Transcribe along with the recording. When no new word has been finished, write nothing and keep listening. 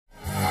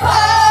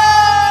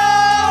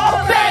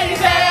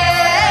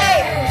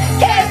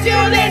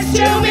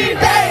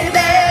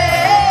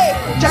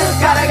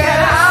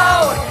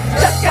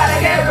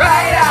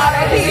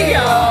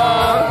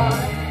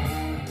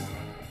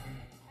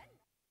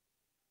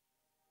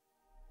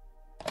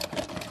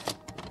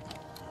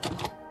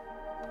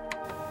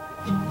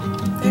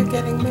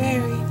getting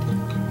married.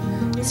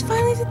 It's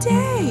finally the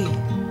day.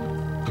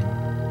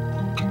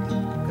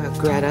 Got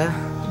Greta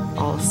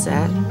all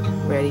set,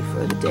 ready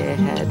for the day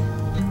ahead.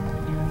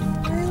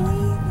 We're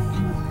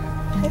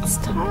leaving. It's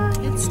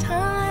time. It's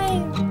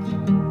time.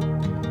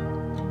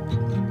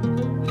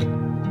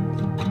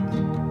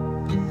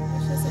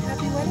 Wish us a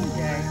happy wedding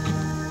day.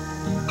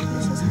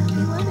 This is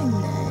happy wedding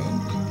day.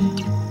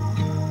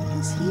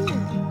 He's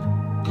here.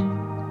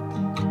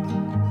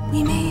 We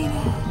made it.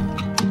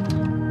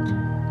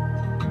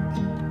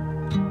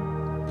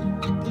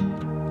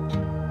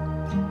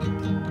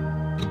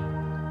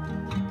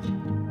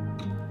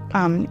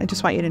 I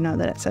just want you to know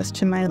that it says,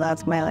 "To my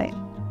love, my light."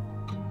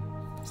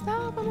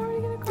 Stop, I'm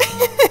already gonna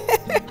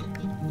cry.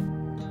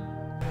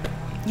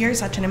 You're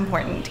such an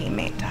important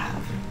teammate to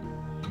have.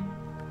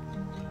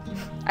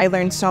 I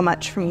learn so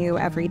much from you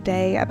every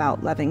day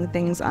about loving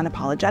things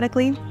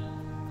unapologetically,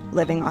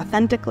 living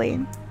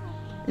authentically,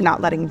 not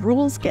letting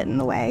rules get in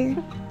the way,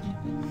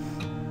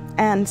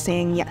 and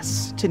saying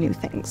yes to new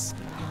things.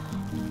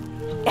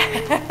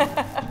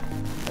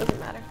 Doesn't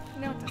matter.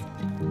 No, it doesn't.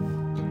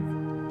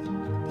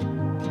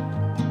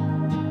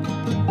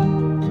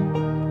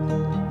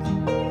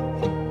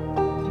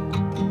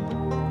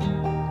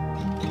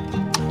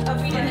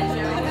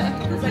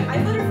 I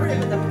voted for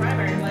him in the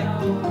primary. Like,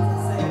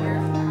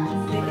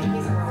 they think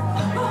he's a role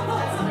model.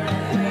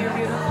 You're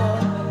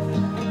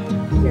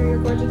beautiful. You're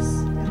gorgeous.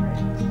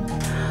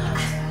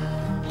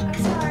 I'm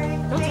sorry.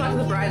 Don't talk to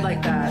the bride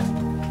like that.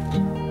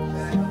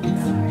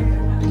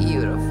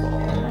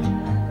 Beautiful.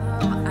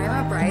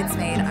 I'm a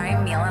bridesmaid.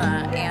 I'm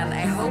Milena, and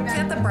I hope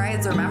that the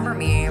brides remember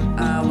me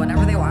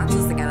whenever they watch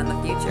this again in the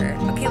future.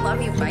 Okay,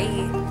 love you.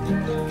 Bye.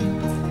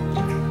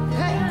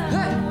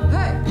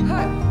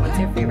 What's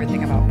your favorite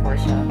thing about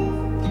Portia?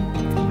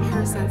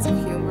 Her sense of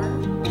humor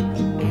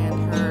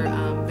and her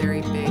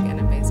very big and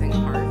amazing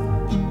heart.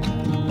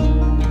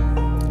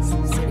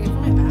 City of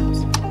my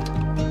vows.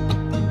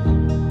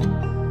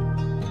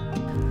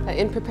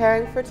 In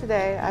preparing for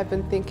today, I've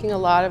been thinking a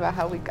lot about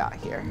how we got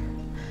here.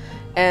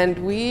 And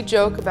we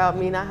joke about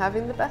me not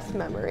having the best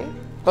memory.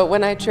 But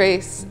when I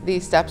trace the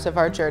steps of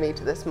our journey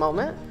to this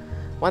moment,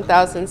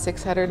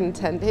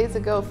 1,610 days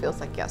ago feels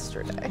like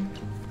yesterday.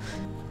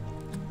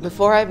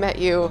 Before I met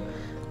you,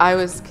 I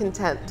was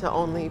content to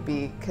only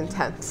be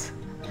content.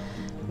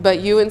 But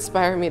you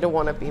inspire me to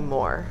want to be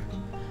more.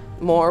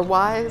 More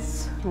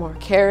wise, more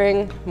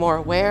caring, more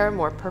aware,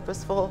 more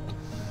purposeful.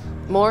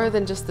 More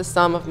than just the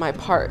sum of my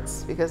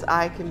parts, because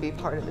I can be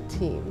part of the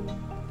team.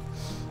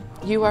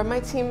 You are my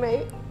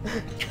teammate,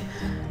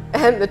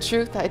 and the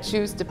truth I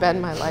choose to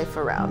bend my life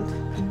around.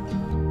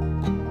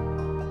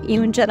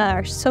 You and Jenna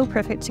are so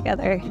perfect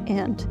together,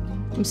 and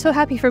I'm so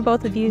happy for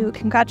both of you.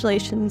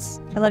 Congratulations.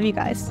 I love you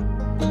guys.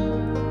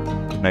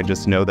 And I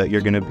just know that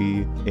you're going to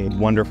be a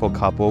wonderful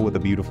couple with a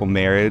beautiful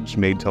marriage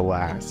made to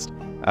last.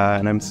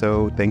 And I'm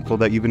so thankful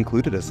that you've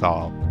included us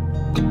all.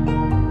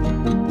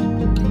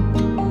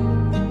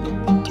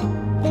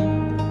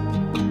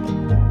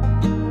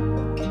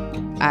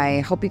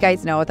 I hope you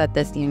guys know that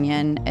this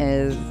union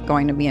is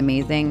going to be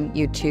amazing.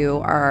 You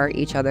two are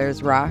each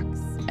other's rocks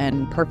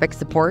and perfect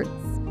supports.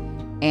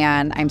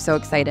 And I'm so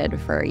excited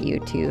for you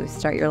to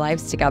start your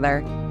lives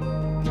together.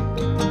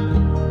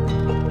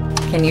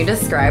 Can you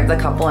describe the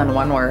couple in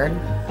one word?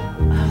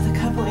 Oh, the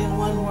couple in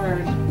one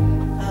word.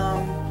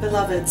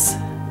 Beloveds.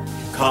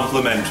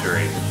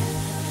 Complimentary.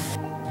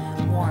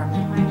 Warm.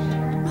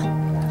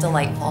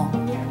 Delightful.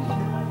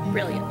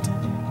 Brilliant.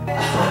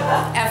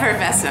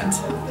 Effervescent.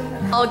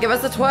 Oh, give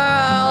us a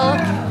twirl.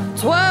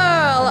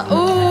 Twirl.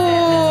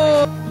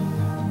 Ooh.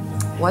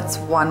 What's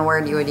one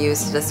word you would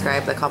use to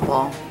describe the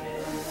couple?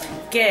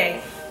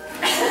 Gay.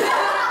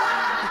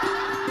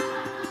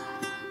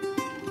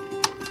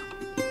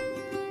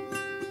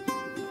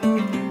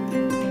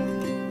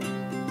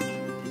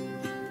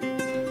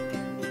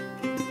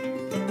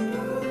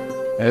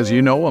 As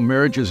you know, a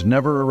marriage is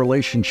never a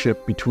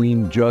relationship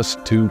between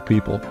just two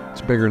people.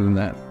 It's bigger than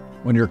that.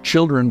 When your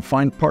children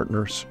find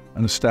partners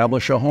and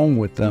establish a home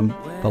with them,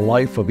 the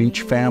life of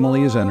each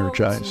family is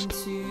energized.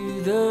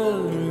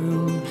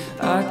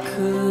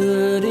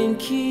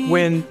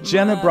 When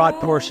Jenna brought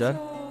Portia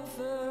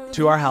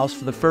to our house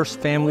for the first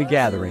family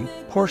gathering,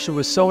 Portia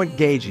was so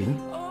engaging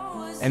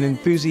and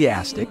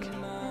enthusiastic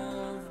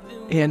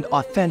and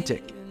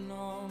authentic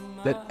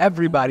that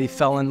everybody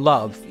fell in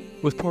love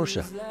with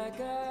Portia.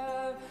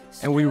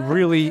 And we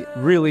really,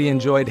 really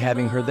enjoyed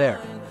having her there.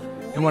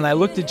 And when I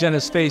looked at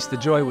Jenna's face, the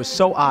joy was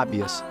so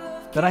obvious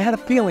that I had a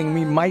feeling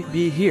we might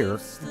be here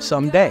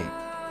someday.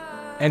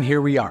 And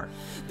here we are.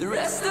 The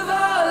rest of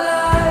our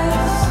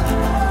lives.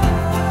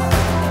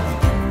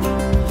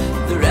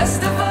 The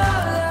rest of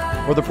our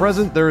lives. For the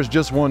present, there is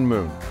just one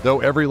moon,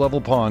 though every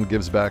level pond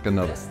gives back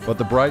another. But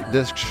the bright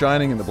disk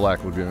shining in the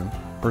Black Lagoon,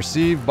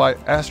 perceived by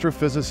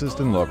astrophysicist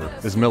and lover,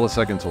 is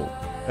milliseconds old.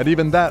 And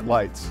even that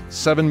light's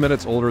 7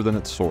 minutes older than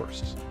its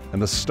source.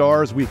 And the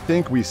stars we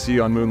think we see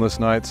on moonless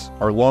nights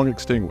are long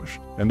extinguished.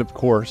 And of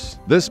course,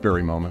 this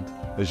very moment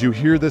as you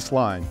hear this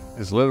line,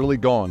 is literally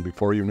gone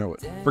before you know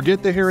it.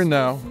 Forget the here and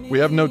now. We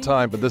have no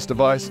time for this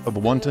device of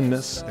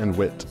wantonness and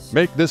wit.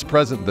 Make this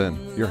present then,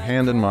 your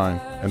hand in mine,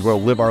 and we'll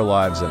live our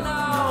lives in it.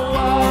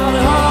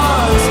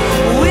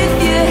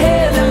 With your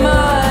head in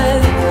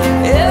mine,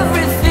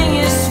 everything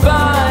is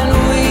fine.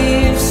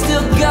 We've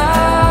still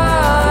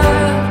got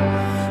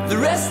the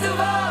rest of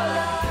our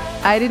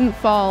lives. I didn't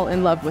fall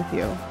in love with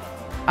you.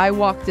 I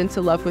walked into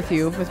love with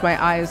you with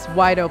my eyes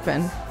wide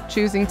open,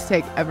 choosing to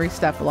take every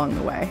step along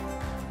the way.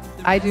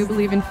 I do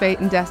believe in fate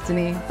and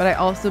destiny, but I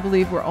also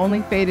believe we're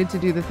only fated to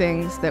do the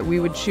things that we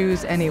would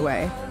choose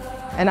anyway.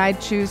 And I'd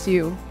choose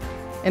you.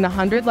 In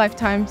 100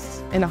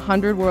 lifetimes, in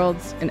 100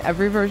 worlds, in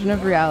every version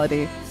of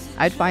reality,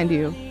 I'd find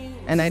you,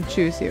 and I'd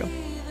choose you.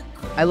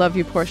 I love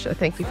you, Portia.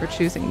 Thank you for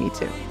choosing me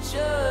too.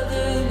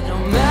 No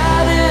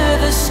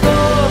matter the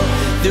score,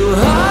 through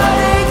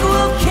heartache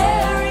we'll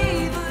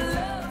carry the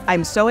love.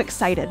 I'm so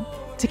excited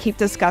to keep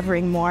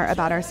discovering more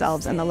about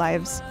ourselves and the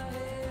lives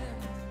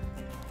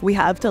we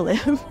have to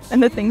live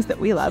and the things that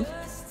we love.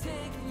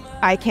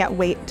 I can't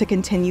wait to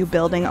continue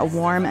building a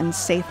warm and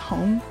safe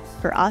home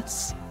for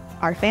us,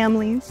 our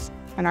families,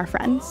 and our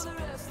friends.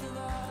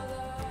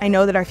 I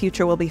know that our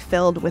future will be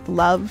filled with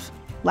love,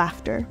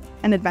 laughter,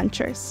 and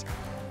adventures.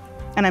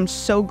 And I'm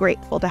so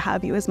grateful to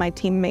have you as my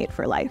teammate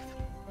for life.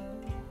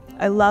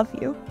 I love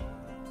you.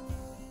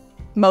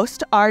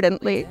 Most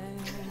ardently.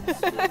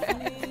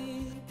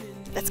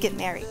 Let's get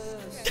married.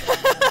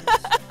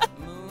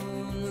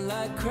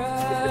 Moonlight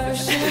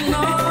crashing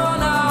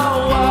on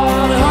our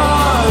wild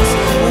hearts.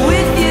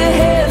 With your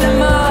head in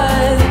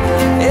mine,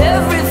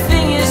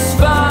 everything is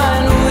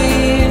fine.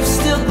 We've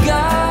still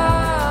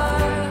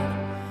got.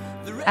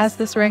 As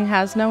this ring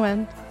has no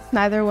end,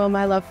 neither will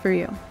my love for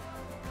you.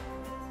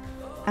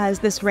 As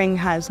this ring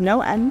has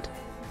no end,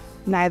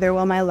 neither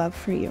will my love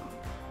for you.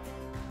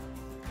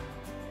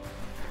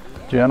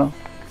 Jenna,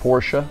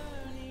 Portia,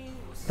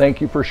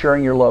 thank you for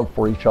sharing your love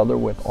for each other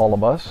with all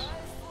of us.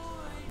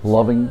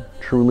 Loving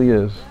truly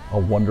is a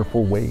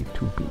wonderful way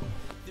to be.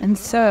 And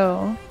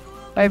so,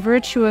 by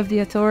virtue of the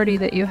authority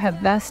that you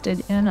have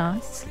vested in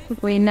us,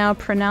 we now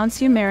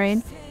pronounce you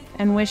married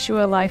and wish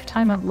you a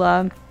lifetime of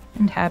love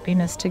and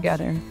happiness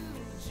together.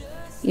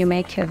 You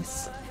may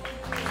kiss.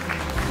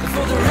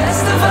 For the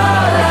rest of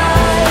our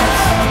lives.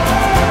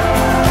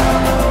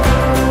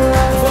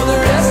 For the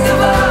rest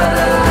of our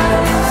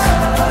lives.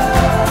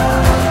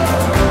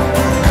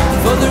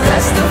 For the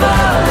rest of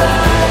our lives.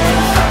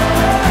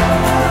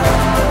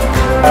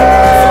 For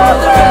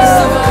the rest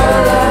of our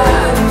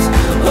lives.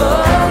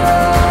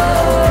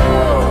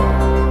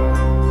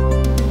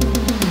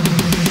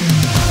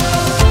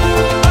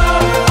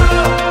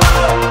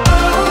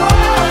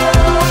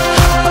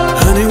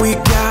 Honey, we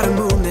got a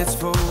moon that's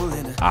full.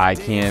 I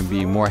can't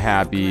be more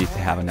happy to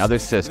have another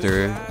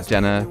sister.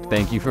 Jenna,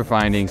 thank you for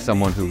finding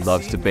someone who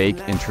loves to bake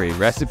and trade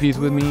recipes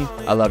with me.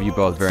 I love you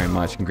both very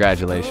much.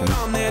 Congratulations.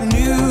 On that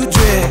new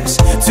dress,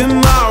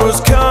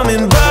 tomorrow's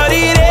coming, but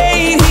it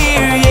ain't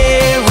here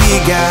yet. We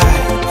got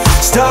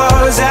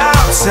stars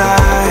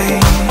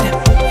outside,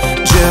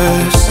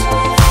 just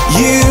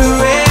you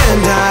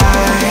and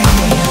I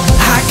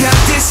got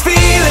this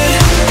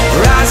feeling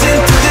rising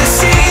through the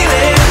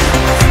ceiling,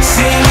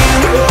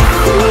 singing,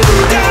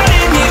 ooh,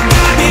 darling, you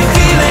got me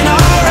feeling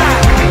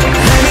alright.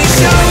 Let me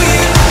show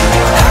you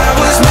I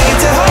was made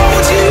to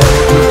hold you.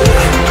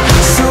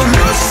 So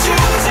no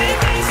shoes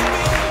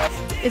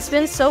ain't. It's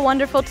been so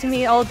wonderful to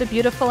meet all the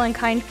beautiful and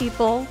kind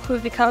people who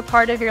have become a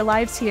part of your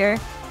lives here.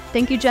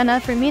 Thank you, Jenna,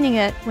 for meaning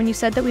it when you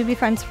said that we'd be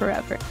friends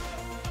forever.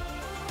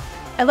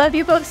 I love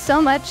you both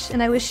so much,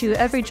 and I wish you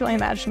every joy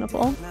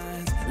imaginable.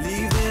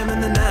 Leave them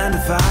in the 9 to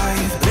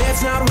 5.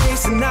 Let's not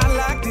waste a night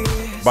like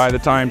this. By the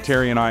time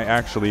Terry and I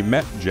actually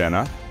met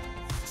Jenna,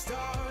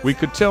 we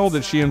could tell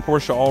that she and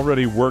Portia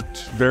already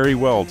worked very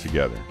well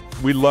together.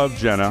 We love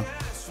Jenna,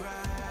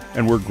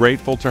 and we're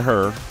grateful to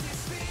her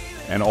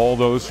and all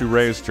those who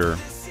raised her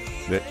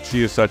that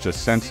she is such a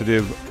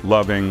sensitive,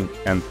 loving,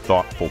 and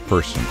thoughtful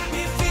person.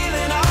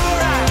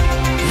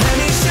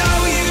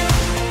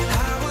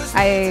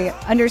 I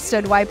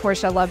understood why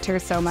Portia loved her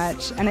so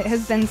much, and it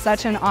has been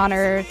such an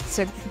honor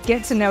to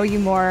get to know you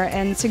more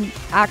and to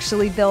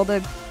actually build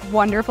a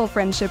wonderful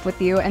friendship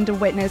with you and to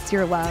witness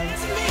your love.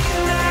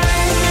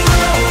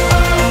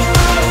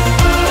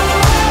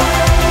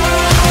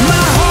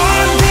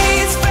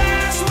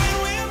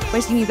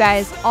 Wishing you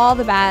guys all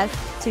the best,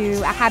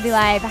 to a happy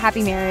life, a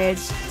happy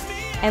marriage,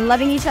 and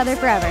loving each other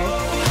forever.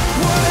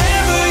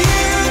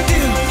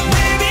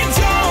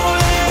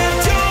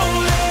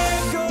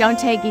 Don't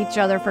take each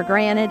other for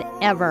granted,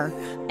 ever,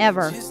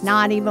 ever,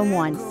 not even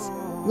once.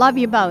 Love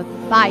you both.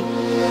 Bye.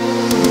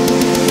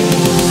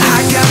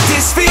 I got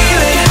this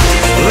feeling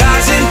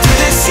rising through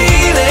the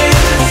ceiling,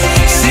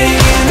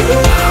 singing,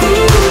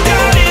 ooh.